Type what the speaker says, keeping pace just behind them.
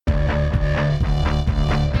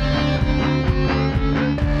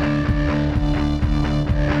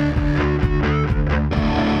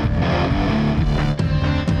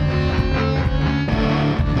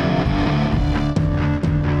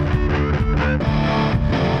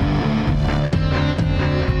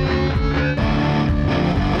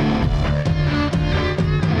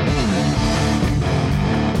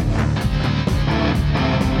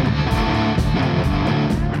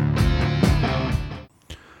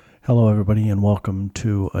Hello, everybody, and welcome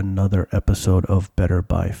to another episode of Better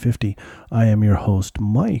by 50. I am your host,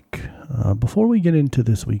 Mike. Before we get into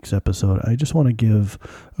this week's episode, I just want to give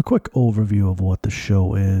a quick overview of what the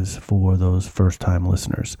show is for those first-time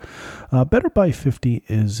listeners. Better by 50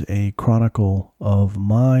 is a chronicle of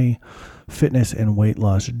my fitness and weight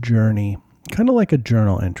loss journey, kind of like a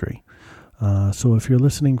journal entry. So if you're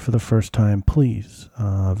listening for the first time, please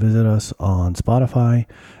visit us on Spotify,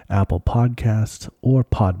 Apple Podcasts, or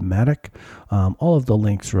Podmatic. All of the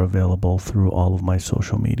links are available through all of my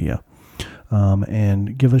social media.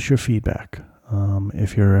 And give us your feedback.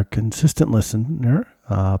 If you're a consistent listener,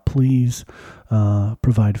 please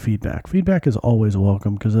provide feedback. Feedback is always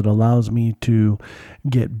welcome because it allows me to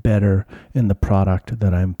get better in the product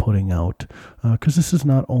that I'm putting out. Because this is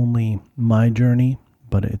not only my journey,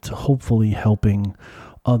 but it's hopefully helping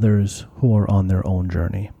others who are on their own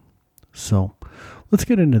journey. So let's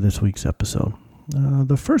get into this week's episode.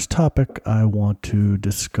 The first topic I want to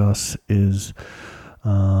discuss is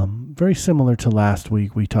very similar to last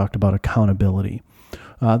week. We talked about accountability.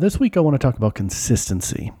 This week I want to talk about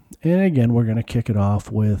consistency. And again, we're going to kick it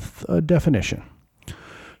off with a definition.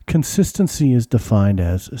 Consistency is defined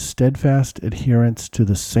as steadfast adherence to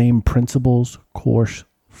the same principles, course,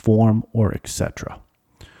 form, or etc.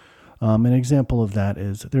 An example of that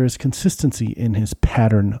is there is consistency in his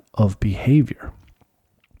pattern of behavior.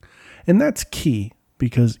 And that's key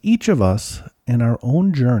because each of us in our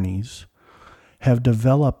own journeys have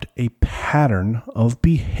developed a pattern of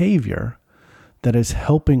behavior that is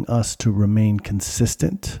helping us to remain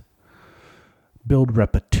consistent, build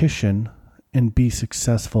repetition, and be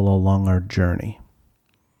successful along our journey.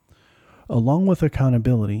 Along with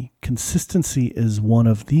accountability, consistency is one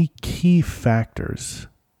of the key factors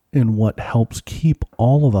in what helps keep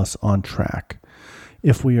all of us on track.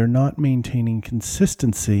 If we are not maintaining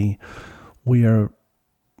consistency, we are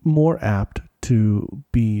more apt to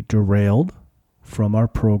be derailed from our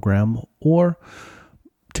program or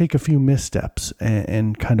take a few missteps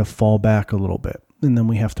and kind of fall back a little bit. And then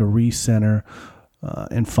we have to recenter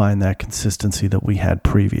and find that consistency that we had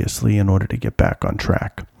previously in order to get back on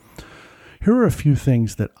track. Here are a few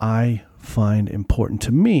things that I find important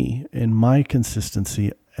to me in my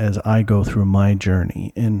consistency as I go through my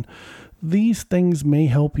journey. And these things may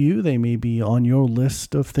help you. They may be on your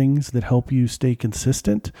list of things that help you stay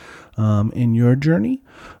consistent in your journey.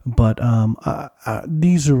 But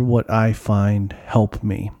these are what I find help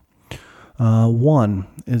me. One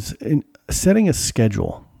is in setting a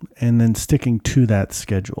schedule and then sticking to that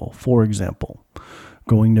schedule. For example,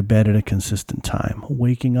 going to bed at a consistent time,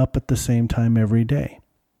 waking up at the same time every day,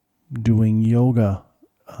 doing yoga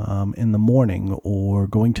in the morning or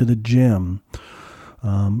going to the gym,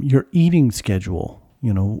 your eating schedule.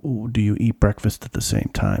 Do you eat breakfast at the same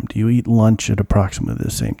time? Do you eat lunch at approximately the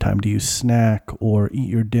same time? Do you snack or eat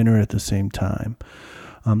your dinner at the same time?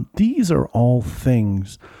 These are all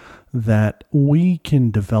things that we can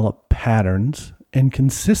develop patterns and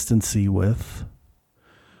consistency with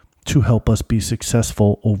to help us be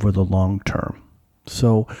successful over the long term.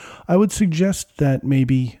 So I would suggest that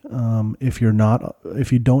maybe if you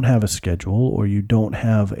don't have a schedule or you don't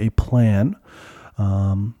have a plan,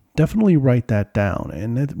 definitely write that down.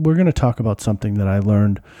 And we're going to talk about something that I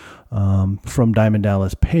learned from Diamond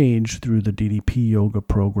Dallas Page through the DDP yoga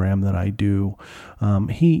program that I do.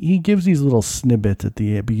 He gives these little snippets at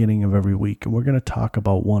the beginning of every week, and we're going to talk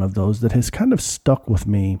about one of those that has kind of stuck with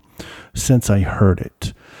me since I heard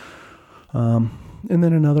it. And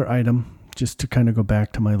then another item, just to kind of go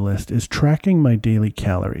back to my list, is tracking my daily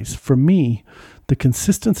calories. For me, the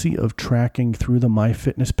consistency of tracking through the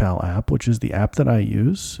MyFitnessPal app, which is the app that I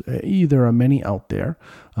use, there are many out there.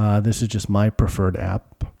 This is just my preferred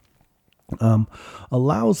app,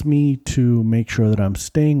 allows me to make sure that I'm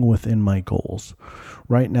staying within my goals.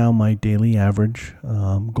 Right now, my daily average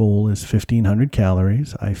goal is 1,500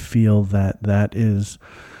 calories. I feel that is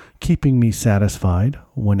keeping me satisfied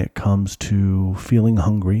when it comes to feeling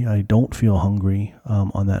hungry. I don't feel hungry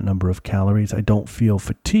on that number of calories. I don't feel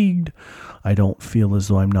fatigued. I don't feel as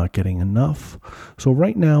though I'm not getting enough. So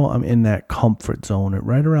right now I'm in that comfort zone at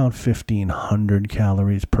right around 1,500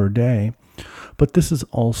 calories per day. But this is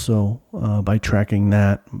also by tracking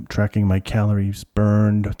my calories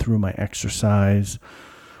burned through my exercise,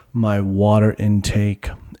 my water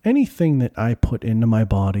intake, anything that I put into my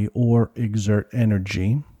body or exert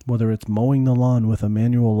energy. Whether it's mowing the lawn with a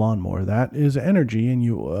manual lawnmower, that is energy and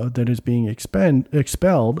that is being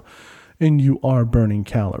expelled, and you are burning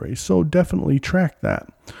calories. So definitely track that.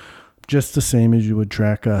 just the same as you would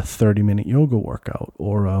track a 30-minute yoga workout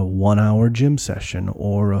or a 1-hour gym session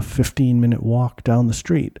or a 15-minute walk down the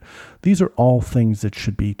street. These are all things that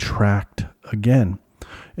should be tracked again.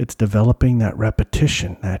 It's developing that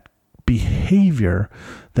repetition, that behavior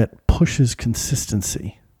that pushes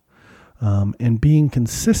consistency. And being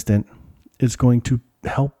consistent is going to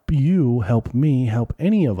help you, help me, help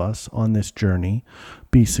any of us on this journey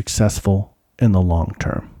be successful in the long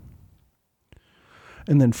term.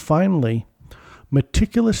 And then finally,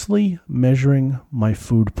 meticulously measuring my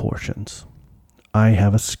food portions. I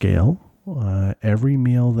have a scale. Every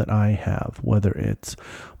meal that I have, whether it's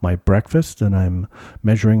my breakfast and I'm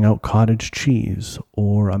measuring out cottage cheese,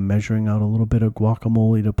 or I'm measuring out a little bit of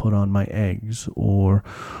guacamole to put on my eggs, or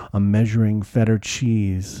I'm measuring feta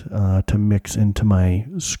cheese to mix into my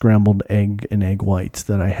scrambled egg and egg whites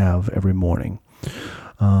that I have every morning.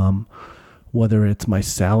 Whether it's my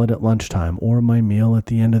salad at lunchtime or my meal at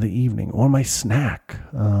the end of the evening or my snack.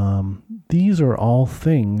 These are all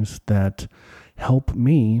things that help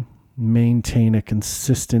me maintain a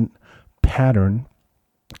consistent pattern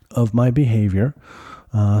of my behavior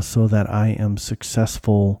so that I am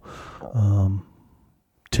successful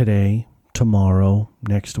today, tomorrow,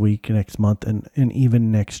 next week, next month, and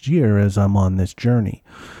even next year as I'm on this journey.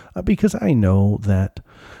 Because I know that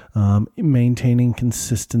maintaining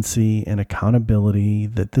consistency and accountability,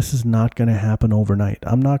 that this is not going to happen overnight.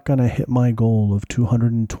 I'm not going to hit my goal of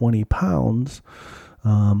 220 pounds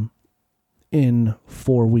in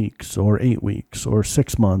 4 weeks or 8 weeks or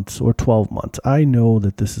 6 months or 12 months. I know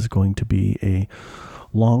that this is going to be a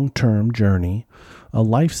long-term journey, a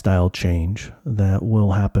lifestyle change that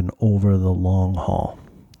will happen over the long haul.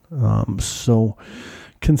 So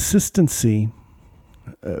consistency,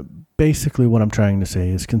 basically what I'm trying to say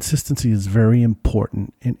is consistency is very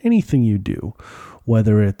important in anything you do,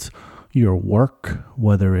 whether it's your work,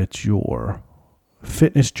 whether it's your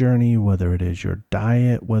fitness journey, whether it is your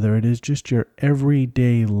diet, whether it is just your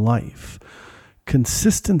everyday life.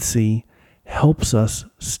 Consistency helps us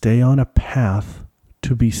stay on a path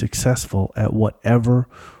to be successful at whatever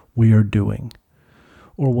we are doing,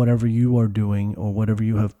 or whatever you are doing, or whatever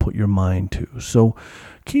you have put your mind to. So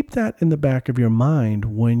keep that in the back of your mind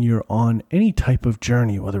when you're on any type of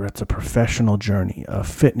journey, whether it's a professional journey, a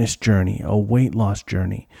fitness journey, a weight loss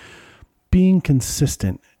journey. Being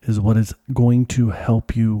consistent is what is going to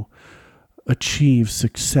help you achieve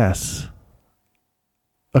success,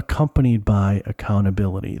 accompanied by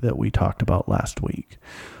accountability that we talked about last week.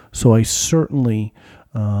 So I certainly,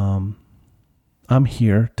 I'm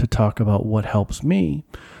here to talk about what helps me,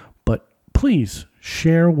 but please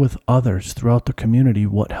share with others throughout the community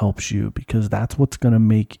what helps you, because that's what's going to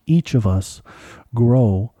make each of us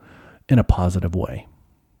grow in a positive way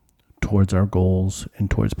towards our goals and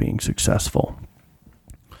towards being successful.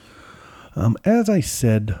 As I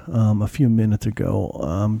said a few minutes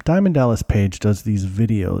ago, Diamond Dallas Page does these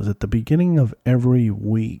videos at the beginning of every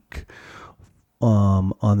week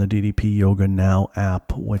on the DDP Yoga Now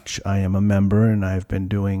app, which I am a member and I've been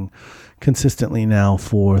doing consistently now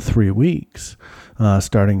for 3 weeks,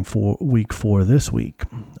 starting for week 4 this week.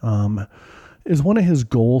 Is one of his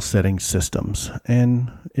goal-setting systems.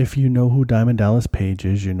 And if you know who Diamond Dallas Page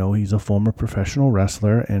is, you know he's a former professional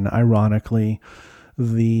wrestler. And ironically,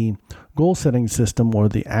 the goal-setting system, or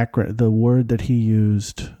the word that he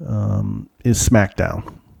used, is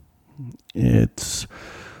SmackDown. It's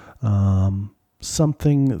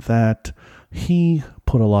something that he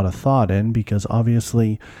put a lot of thought in, because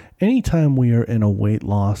obviously anytime we are in a weight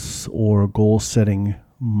loss or goal-setting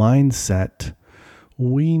mindset,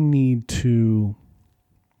 we need to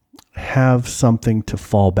have something to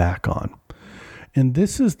fall back on. And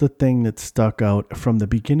this is the thing that stuck out from the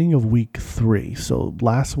beginning of week 3. So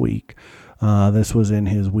last week, this was in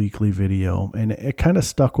his weekly video, and it kind of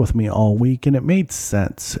stuck with me all week, and it made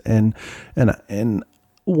sense. And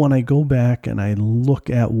when I go back and I look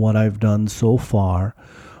at what I've done so far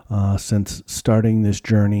since starting this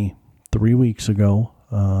journey 3 weeks ago,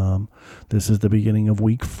 this is the beginning of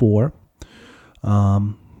week 4.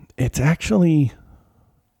 It's actually,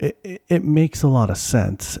 it makes a lot of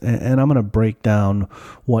sense. And I'm going to break down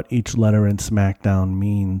what each letter in SmackDown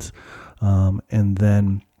means. And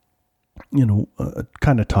then,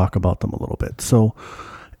 kind of talk about them a little bit. So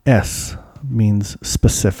S means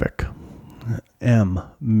specific. M,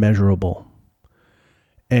 measurable.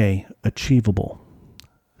 A, achievable.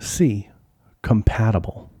 C,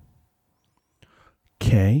 compatible.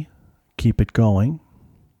 K, keep it going.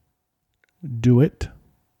 Do it.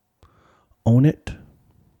 Own it.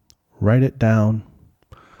 Write it down.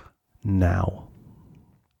 Now.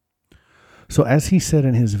 So as he said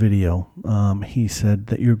in his video, he said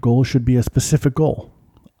that your goal should be a specific goal.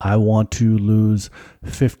 I want to lose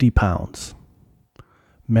 50 pounds.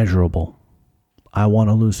 Measurable. I want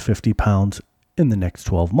to lose 50 pounds in the next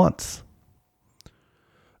 12 months.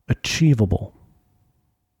 Achievable.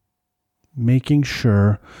 Making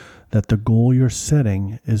sure that the goal you're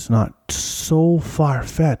setting is not so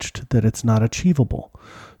far-fetched that it's not achievable.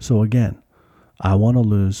 So again, I want to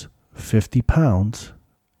lose 50 pounds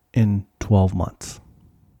in 12 months.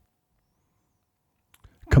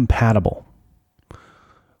 Compatible.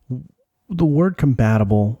 The word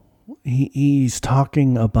compatible, he's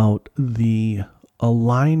talking about the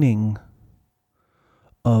aligning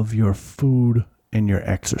of your food and your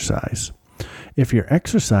exercise. If you're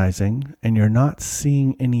exercising and you're not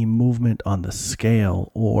seeing any movement on the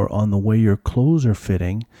scale or on the way your clothes are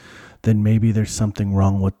fitting, then maybe there's something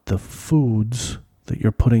wrong with the foods that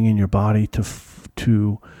you're putting in your body to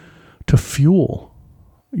fuel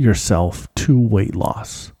yourself to weight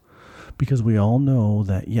loss. Because we all know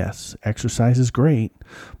that, yes, exercise is great,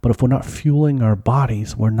 but if we're not fueling our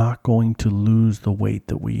bodies, we're not going to lose the weight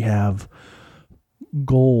that we have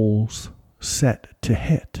goals set to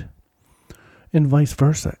hit. And vice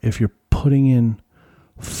versa. If you're putting in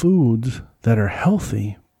foods that are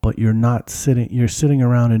healthy, but you're sitting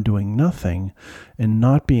around and doing nothing and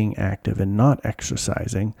not being active and not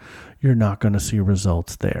exercising, you're not going to see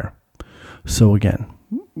results there. So again,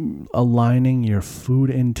 aligning your food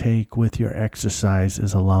intake with your exercise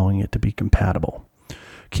is allowing it to be compatible.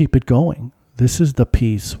 Keep it going. This is the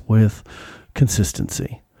piece with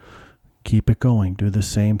consistency. Keep it going. Do the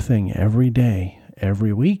same thing every day,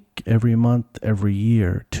 every week, every month, every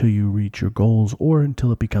year till you reach your goals or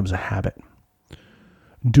until it becomes a habit.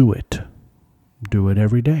 Do it. Do it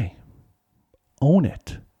every day. Own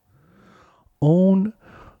it. Own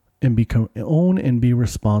and be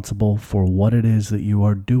responsible for what it is that you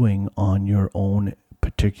are doing on your own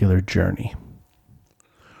particular journey.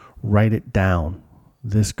 Write it down.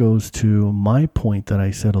 This goes to my point that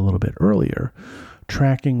I said a little bit earlier,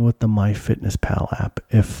 tracking with the MyFitnessPal app.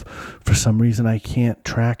 If for some reason I can't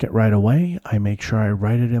track it right away, I make sure I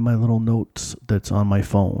write it in my little notes that's on my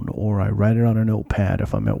phone, or I write it on a notepad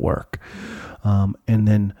if I'm at work. And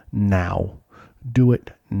then now. Do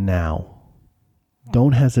it now.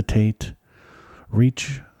 Don't hesitate.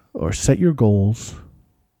 Reach or set your goals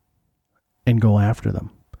and go after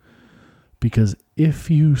them. Because if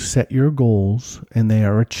you set your goals and they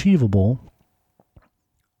are achievable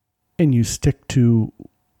and you stick to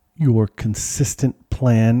your consistent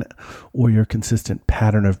plan or your consistent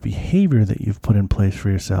pattern of behavior that you've put in place for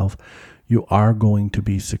yourself, you are going to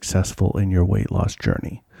be successful in your weight loss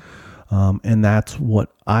journey. And that's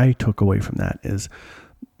what I took away from that, is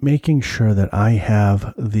making sure that I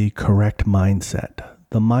have the correct mindset.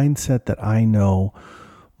 The mindset that I know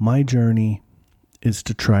my journey is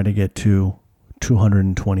to try to get to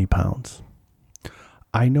 220 pounds.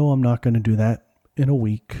 I know I'm not going to do that in a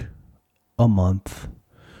week, a month,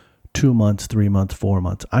 2 months, 3 months, 4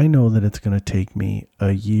 months. I know that it's going to take me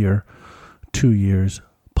a year, 2 years,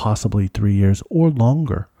 possibly 3 years or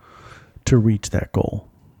longer to reach that goal.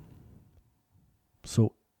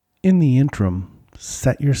 So in the interim,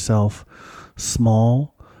 set yourself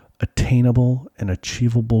small, attainable, and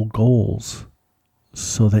achievable goals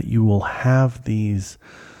so that you will have these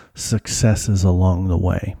successes along the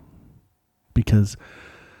way. Because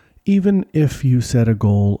even if you set a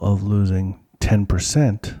goal of losing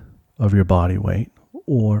 10% of your body weight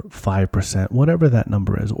or 5%, whatever that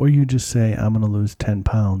number is, or you just say, I'm going to lose 10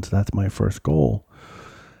 pounds, that's my first goal.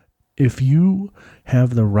 If you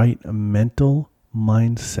have the right mental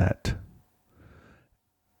mindset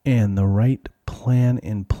and the right plan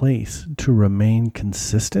in place to remain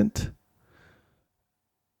consistent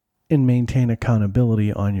and maintain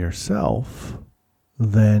accountability on yourself,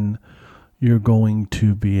 then you're going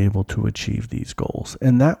to be able to achieve these goals.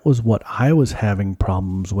 And that was what I was having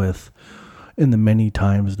problems with in the many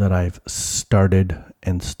times that I've started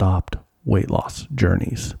and stopped weight loss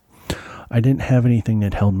journeys. I didn't have anything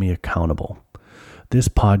that held me accountable. This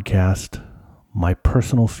podcast, my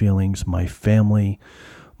personal feelings, my family,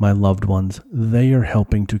 my loved ones, they are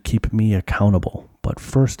helping to keep me accountable. But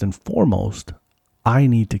first and foremost, I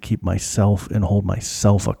need to keep myself and hold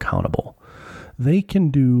myself accountable. They can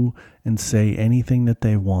do and say anything that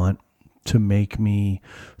they want to make me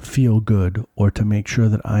feel good or to make sure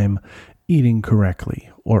that I'm eating correctly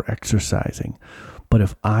or exercising. But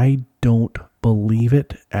if I don't believe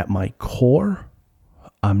it at my core,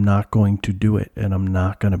 I'm not going to do it and I'm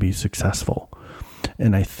not going to be successful.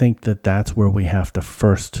 And I think that that's where we have to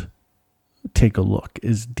first take a look,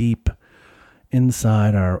 is deep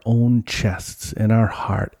inside our own chests, in our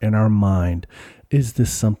heart, in our mind, is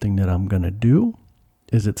this something that I'm going to do?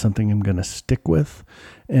 Is it something I'm going to stick with?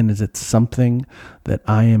 And is it something that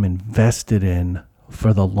I am invested in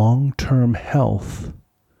for the long-term health,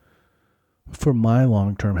 for my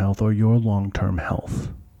long-term health or your long-term health?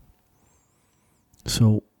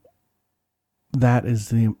 So that is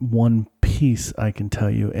the one piece I can tell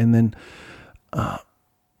you. And then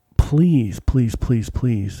please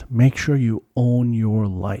make sure you own your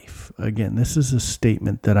life. Again, this is a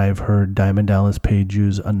statement that I've heard Diamond Dallas Page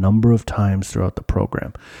use a number of times throughout the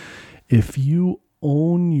program. If you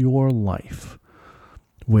own your life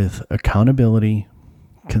with accountability,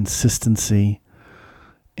 consistency,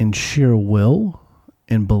 and sheer will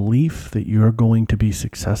and belief that you're going to be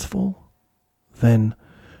successful, then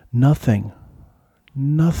nothing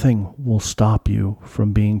will stop you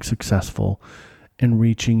from being successful and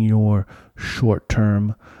reaching your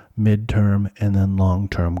short-term, mid-term, and then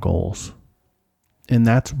long-term goals. And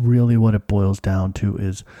that's really what it boils down to,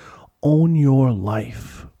 is own your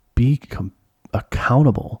life. Be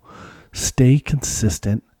accountable. Stay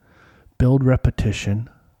consistent. Build repetition.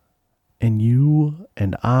 And you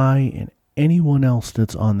and I and anyone else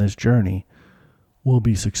that's on this journey will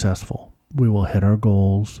be successful. We will hit our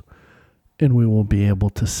goals, and we will be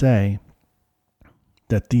able to say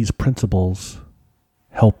that these principles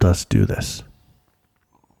helped us do this.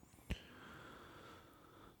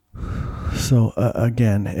 So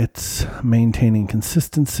again, it's maintaining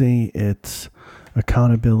consistency, it's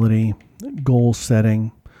accountability, goal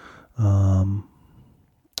setting, and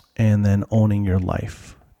then owning your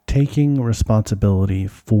life. Taking responsibility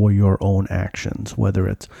for your own actions, whether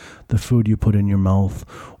it's the food you put in your mouth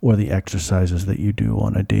or the exercises that you do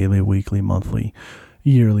on a daily, weekly, monthly,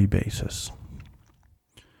 yearly basis.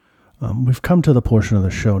 We've come to the portion of the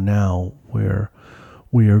show now where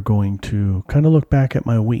we are going to kind of look back at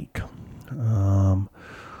my week.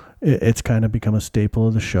 It's kind of become a staple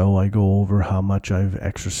of the show. I go over how much I've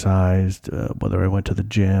exercised, whether I went to the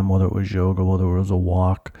gym, whether it was yoga, whether it was a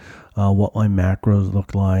walk, what my macros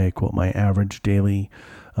looked like, what my average daily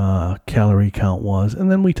calorie count was.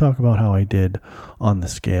 And then we talk about how I did on the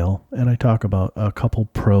scale. And I talk about a couple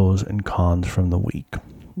pros and cons from the week.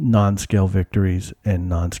 Non-scale victories and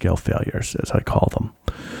non-scale failures, as I call them.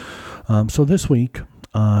 So this week,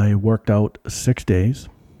 I worked out 6 days.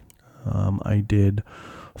 I did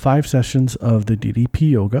 5 sessions of the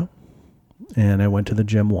DDP yoga, and I went to the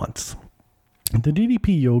gym once. The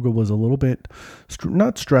DDP yoga was a little bit,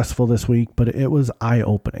 not stressful this week, but it was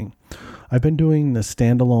eye-opening. I've been doing the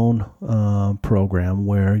standalone program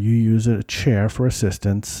where you use a chair for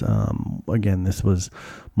assistance. Again, this was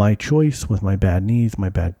my choice with my bad knees, my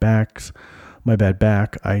bad back.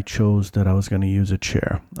 I chose that I was going to use a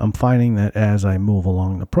chair. I'm finding that as I move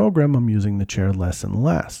along the program, I'm using the chair less and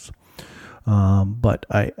less. But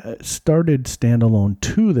I started Standalone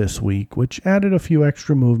 2 this week, which added a few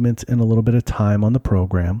extra movements and a little bit of time on the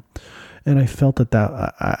program. And I felt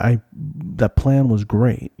that plan was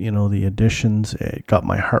great. You know, the additions, it got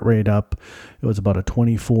my heart rate up. It was about a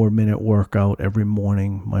 24-minute workout every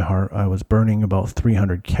morning. I was burning about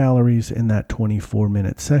 300 calories in that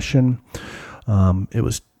 24-minute session. It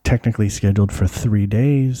was technically scheduled for 3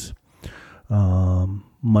 days.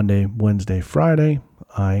 Monday, Wednesday, Friday.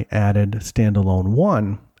 I added Standalone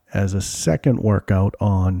 1 as a second workout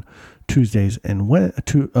on Tuesday and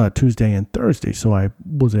Thursday. So I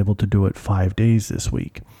was able to do it 5 days this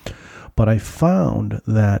week. But I found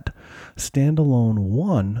that Standalone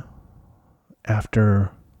 1,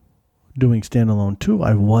 after doing Standalone 2,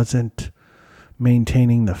 I wasn't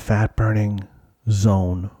maintaining the fat burning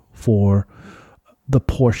zone for the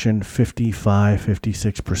portion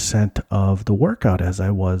 55-56% of the workout as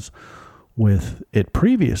I was with it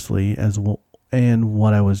previously, as well, and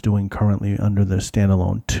what I was doing currently under the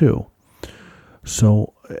Standalone 2.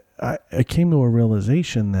 So I came to a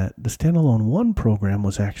realization that the Standalone 1 program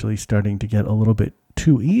was actually starting to get a little bit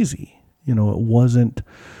too easy. You know, I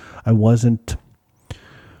wasn't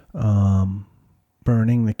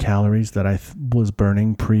burning the calories that I was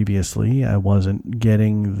burning previously. I wasn't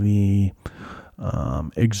getting the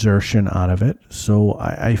exertion out of it. So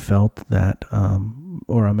I felt that,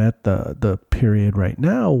 or I'm at the period right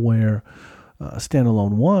now where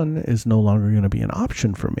Standalone 1 is no longer going to be an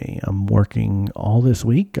option for me. I'm working all this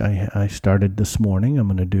week. I started this morning. I'm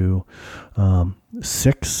going to do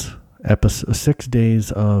 6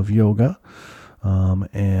 days of yoga,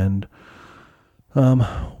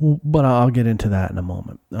 but I'll get into that in a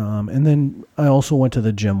moment. And then I also went to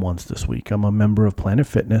the gym once this week. I'm a member of Planet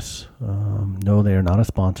Fitness. No, they are not a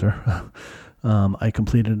sponsor. I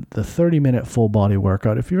completed the 30-minute full body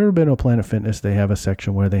workout. If you've ever been to Planet Fitness, they have a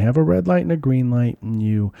section where they have a red light and a green light, and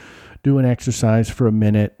you do an exercise for a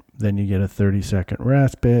minute, then you get a 30-second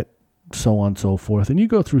respite, so on and so forth. And you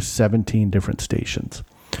go through 17 different stations.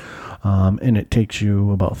 And it takes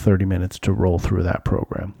you about 30 minutes to roll through that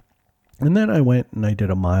program. And then I went and I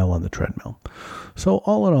did a mile on the treadmill. So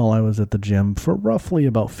all in all, I was at the gym for roughly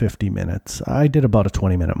about 50 minutes. I did about a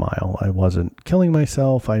 20-minute mile. I wasn't killing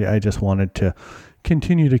myself. I just wanted to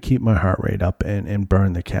continue to keep my heart rate up and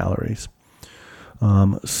burn the calories.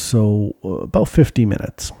 So about 50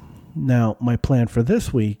 minutes. Now, my plan for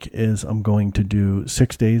this week is I'm going to do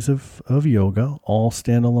 6 days of yoga, all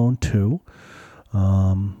standalone 2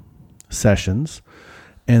 sessions.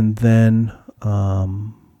 And then...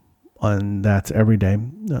 and that's every day.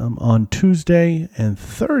 On Tuesday and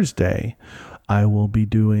Thursday, I will be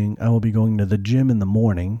going to the gym in the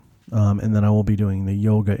morning, and then I will be doing the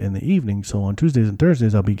yoga in the evening. So on Tuesdays and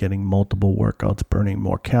Thursdays, I'll be getting multiple workouts, burning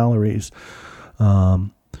more calories.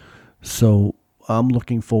 So I'm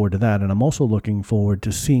looking forward to that, and I'm also looking forward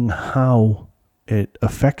to seeing how it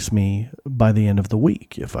affects me by the end of the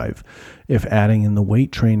week. If adding in the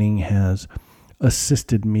weight training has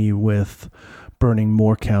assisted me with burning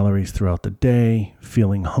more calories throughout the day,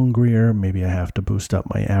 feeling hungrier. Maybe I have to boost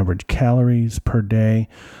up my average calories per day.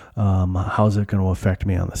 How's it going to affect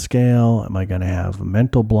me on the scale? Am I going to have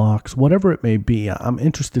mental blocks? Whatever it may be, I'm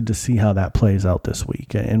interested to see how that plays out this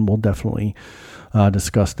week. And we'll definitely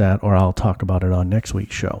discuss that, or I'll talk about it on next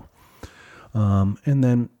week's show. And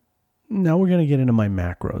then now we're going to get into my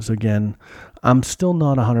macros. Again, I'm still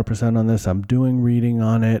not 100% on this. I'm doing reading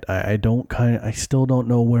on it. I still don't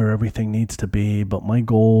know where everything needs to be, but my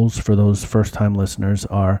goals for those first-time listeners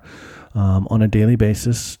are on a daily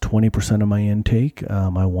basis, 20% of my intake.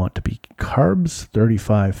 I want to be carbs,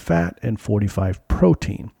 35 fat, and 45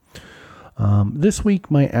 protein. This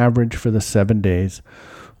week, my average for the 7 days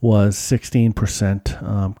was 16%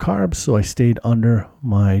 carbs, so I stayed under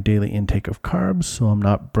my daily intake of carbs, so I'm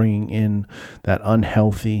not bringing in that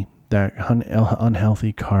unhealthy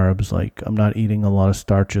carbs. Like, I'm not eating a lot of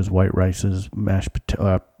starches, white rices,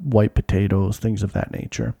 white potatoes, things of that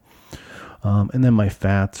nature. And then my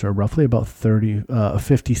fats are roughly about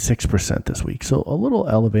 56% this week, so a little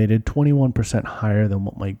elevated, 21% higher than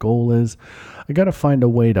what my goal is. I got to find a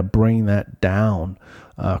way to bring that down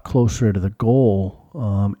closer to the goal,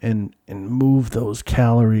 and move those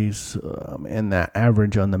calories and that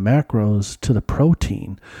average on the macros to the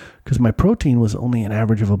protein, because my protein was only an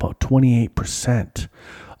average of about 28%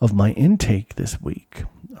 of my intake this week.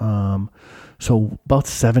 So about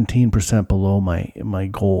 17% below my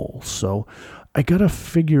goal. So I got to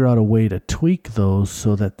figure out a way to tweak those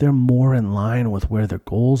so that they're more in line with where their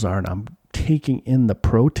goals are, and I'm taking in the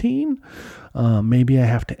protein. Maybe I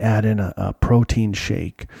have to add in a protein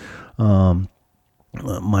shake.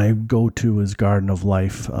 My go-to is Garden of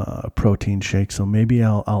Life protein shake, so maybe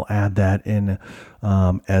I'll add that in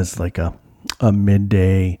as like a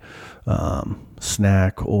midday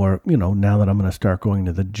snack, or now that I'm going to start going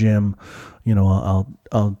to the gym,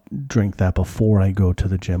 I'll drink that before I go to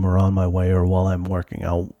the gym, or on my way, or while I'm working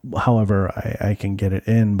out. However I can get it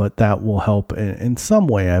in, but that will help in some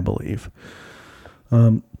way, I believe.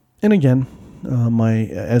 And again,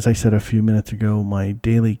 as I said a few minutes ago, my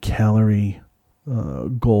daily calorie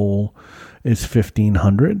goal is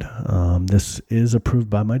 1,500. This is approved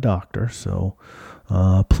by my doctor, so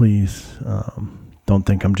please don't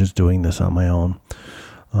think I'm just doing this on my own.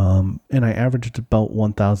 And I averaged about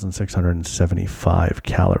 1,675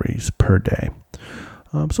 calories per day.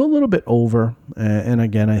 So a little bit over. And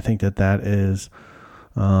again, I think that is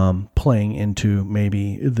playing into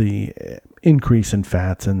maybe the increase in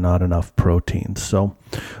fats and not enough protein. So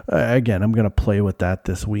again, I'm going to play with that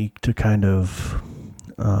this week to kind of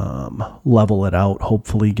level it out,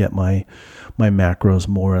 hopefully get my macros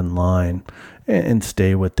more in line and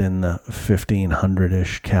stay within the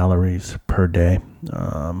 1,500-ish calories per day.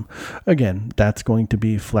 Again, that's going to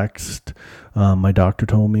be flexed. My doctor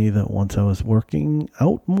told me that once I was working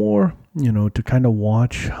out more, to kind of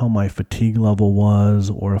watch how my fatigue level was,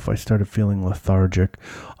 or if I started feeling lethargic,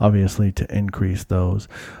 obviously to increase those.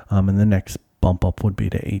 And the next bump up would be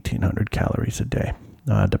to 1,800 calories a day,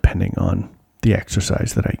 depending on the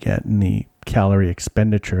exercise that I get and the calorie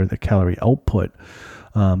expenditure, the calorie output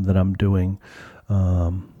that I'm doing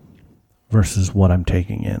versus what I'm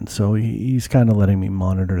taking in. So he's kind of letting me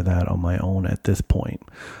monitor that on my own at this point.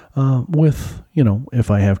 With,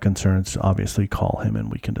 if I have concerns, obviously call him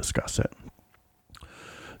and we can discuss it.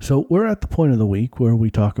 So we're at the point of the week where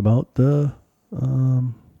we talk about the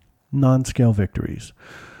non-scale victories.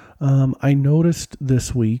 I noticed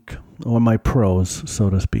this week, or my pros, so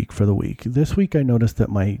to speak, for the week. This week I noticed that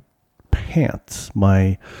my pants,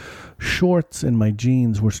 my shorts and my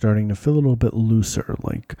jeans were starting to feel a little bit looser.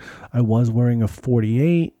 Like I was wearing a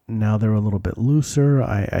 48, now they're a little bit looser.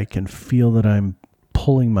 I can feel that I'm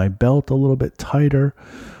pulling my belt a little bit tighter.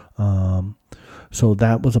 So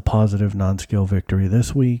that was a positive non-scale victory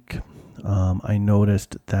this week. I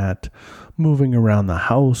noticed that moving around the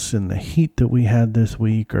house in the heat that we had this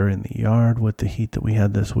week, or in the yard with the heat that we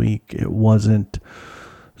had this week, it wasn't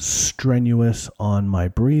strenuous on my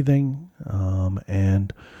breathing.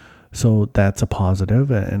 And so that's a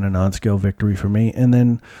positive and a non-scale victory for me. And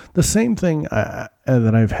then the same thing that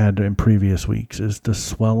I've had in previous weeks is the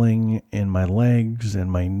swelling in my legs and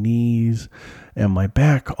my knees and my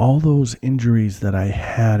back. All those injuries that I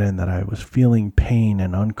had and that I was feeling pain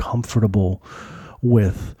and uncomfortable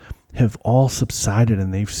with have all subsided,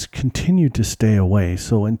 and they've continued to stay away.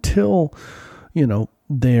 So until,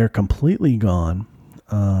 they're completely gone,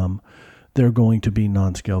 they're going to be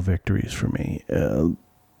non-scale victories for me.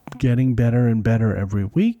 Getting better and better every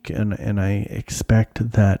week, and I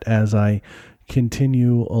expect that as I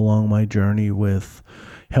continue along my journey with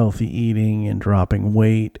healthy eating and dropping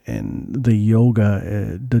weight, and the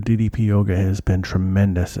yoga, the DDP yoga has been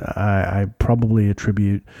tremendous. I probably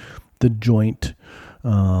attribute the joint,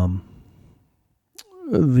 the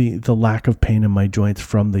lack of pain in my joints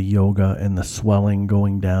from the yoga, and the swelling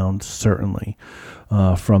going down certainly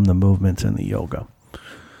from the movements in the yoga.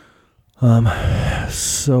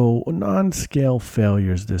 So non-scale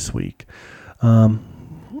failures this week.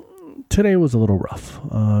 Today was a little rough.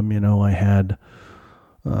 I had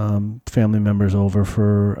family members over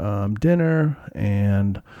for dinner,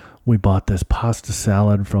 and we bought this pasta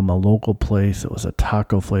salad from a local place. It was a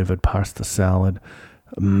taco flavored pasta salad.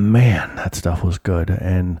 Man, that stuff was good.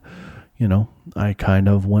 And, I kind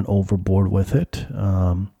of went overboard with it.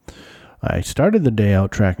 I started the day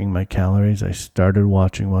out tracking my calories. I started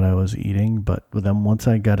watching what I was eating, but then once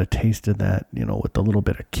I got a taste of that, with the little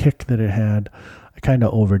bit of kick that it had, I kind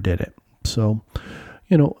of overdid it. So,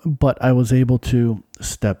 but I was able to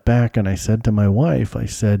step back, and I said to my wife,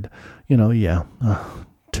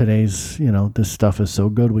 today's, this stuff is so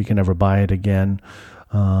good, we can never buy it again.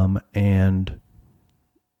 But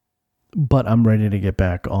I'm ready to get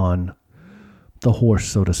back on the horse,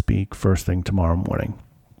 so to speak, first thing tomorrow morning.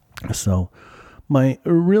 So my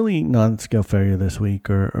really non-scale failure this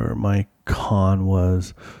week, or my con,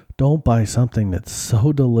 was don't buy something that's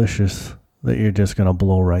so delicious that you're just going to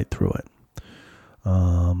blow right through it.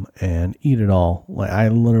 And eat it all. Like I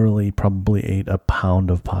literally probably ate a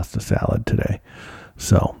pound of pasta salad today.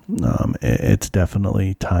 So it's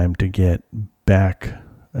definitely time to get back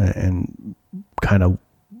and kind of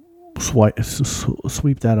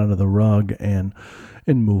sweep that under the rug and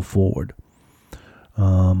move forward.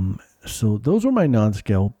 So those were my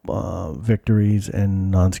non-scale victories and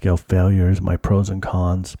non-scale failures, my pros and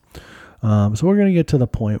cons. So we're going to get to the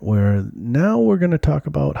point where now we're going to talk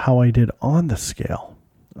about how I did on the scale.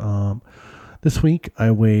 This week I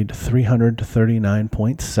weighed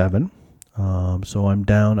 339.7. So I'm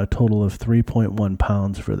down a total of 3.1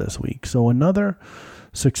 pounds for this week. So another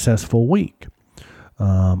successful week.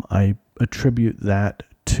 I attribute that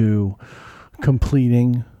to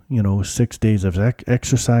completing 6 days of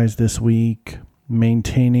exercise this week,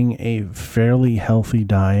 maintaining a fairly healthy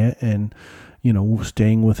diet, and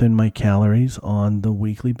staying within my calories on the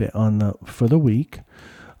weekly for the week.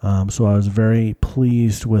 So I was very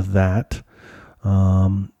pleased with that.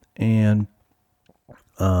 So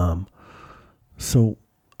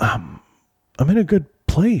I'm in a good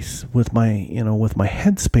place with my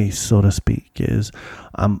headspace, so to speak. Is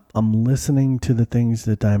I'm listening to the things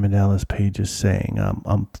that Diamond Dallas Page is saying.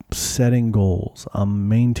 I'm setting goals. I'm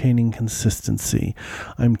maintaining consistency.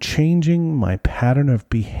 I'm changing my pattern of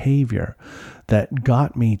behavior that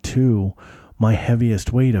got me to my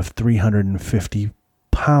heaviest weight of 350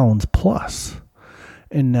 pounds plus.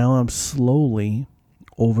 And now I'm slowly,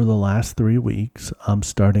 over the last 3 weeks, I'm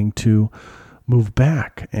starting to move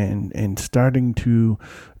back and starting to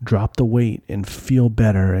drop the weight and feel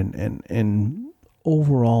better and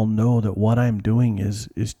overall know that what I'm doing is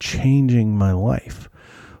changing my life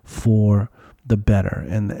for the better.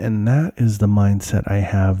 And that is the mindset I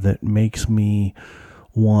have that makes me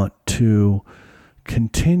want to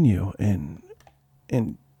continue and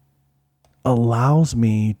allows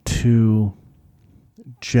me to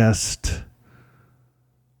just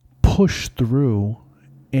push through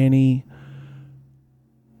any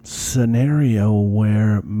scenario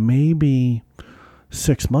where maybe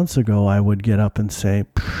 6 months ago I would get up and say,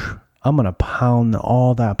 I'm going to pound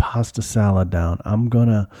all that pasta salad down. I'm going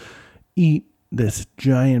to eat this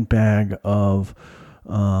giant bag of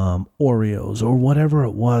Oreos or whatever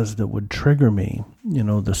it was that would trigger me,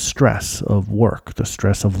 the stress of work, the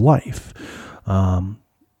stress of life.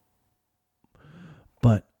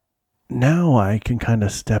 But now I can kind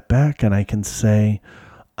of step back and I can say,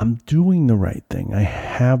 I'm doing the right thing. I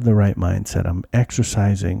have the right mindset. I'm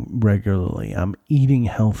exercising regularly. I'm eating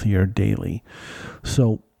healthier daily.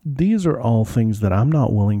 So these are all things that I'm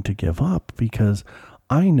not willing to give up, because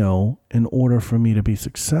I know in order for me to be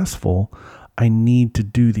successful, I need to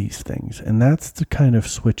do these things. And that's the kind of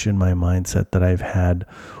switch in my mindset that I've had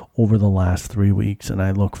over the last 3 weeks. And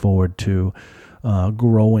I look forward to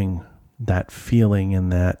growing that feeling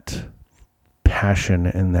and that passion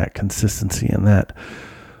and that consistency and that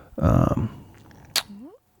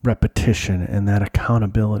repetition and that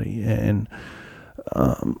accountability, and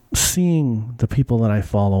seeing the people that I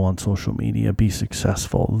follow on social media be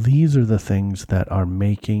successful. These are the things that are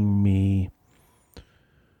making me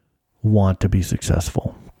want to be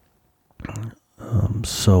successful.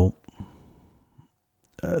 So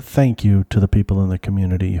thank you to the people in the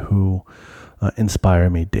community who inspire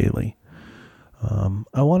me daily. I'm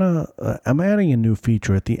adding a new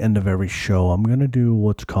feature at the end of every show. I'm going to do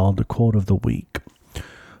what's called the quote of the week.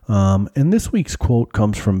 And this week's quote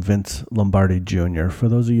comes from Vince Lombardi Jr. For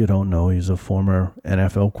those of you who don't know, he's a former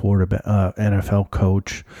NFL NFL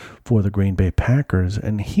coach for the Green Bay Packers.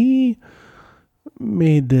 And he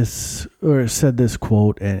made this, or said this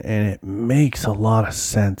quote, and it makes a lot of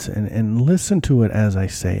sense. And listen to it as I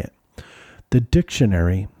say it. The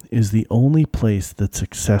dictionary is the only place that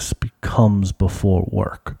success becomes before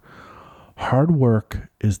work. Hard work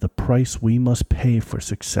is the price we must pay for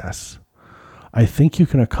success. I think you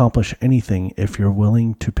can accomplish anything if you're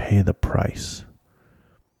willing to pay the price.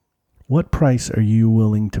 What price are you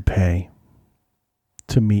willing to pay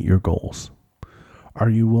to meet your goals? Are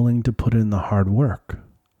you willing to put in the hard work?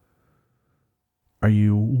 Are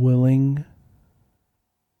you willing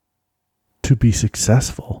to be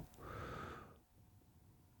successful?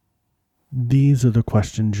 These are the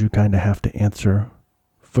questions you kind of have to answer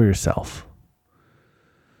for yourself.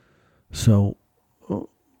 So,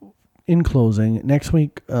 in closing, next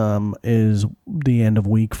week is the end of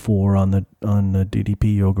week 4 on the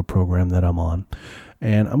DDP yoga program that I'm on.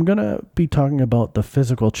 And I'm going to be talking about the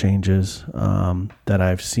physical changes that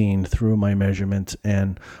I've seen through my measurements.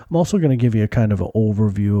 And I'm also going to give you a kind of an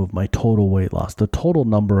overview of my total weight loss, the total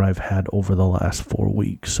number I've had over the last 4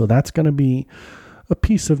 weeks. So that's going to be a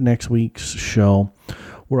piece of next week's show.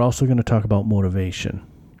 We're also going to talk about motivation.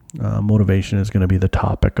 Motivation is going to be the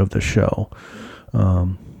topic of the show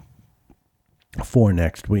for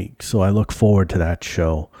next week. So I look forward to that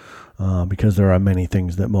show because there are many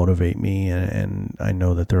things that motivate me, and I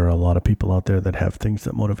know that there are a lot of people out there that have things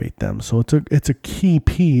that motivate them. So it's a key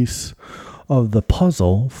piece of the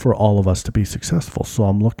puzzle for all of us to be successful. So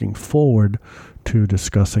I'm looking forward to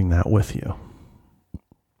discussing that with you.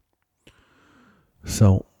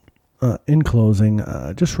 So in closing,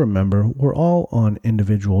 just remember, we're all on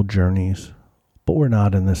individual journeys, but we're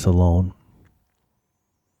not in this alone.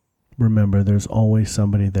 Remember, there's always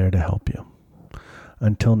somebody there to help you.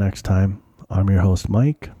 Until next time, I'm your host,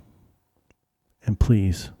 Mike, and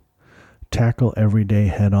please tackle every day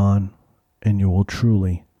head on, and you will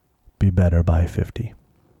truly be better by 50.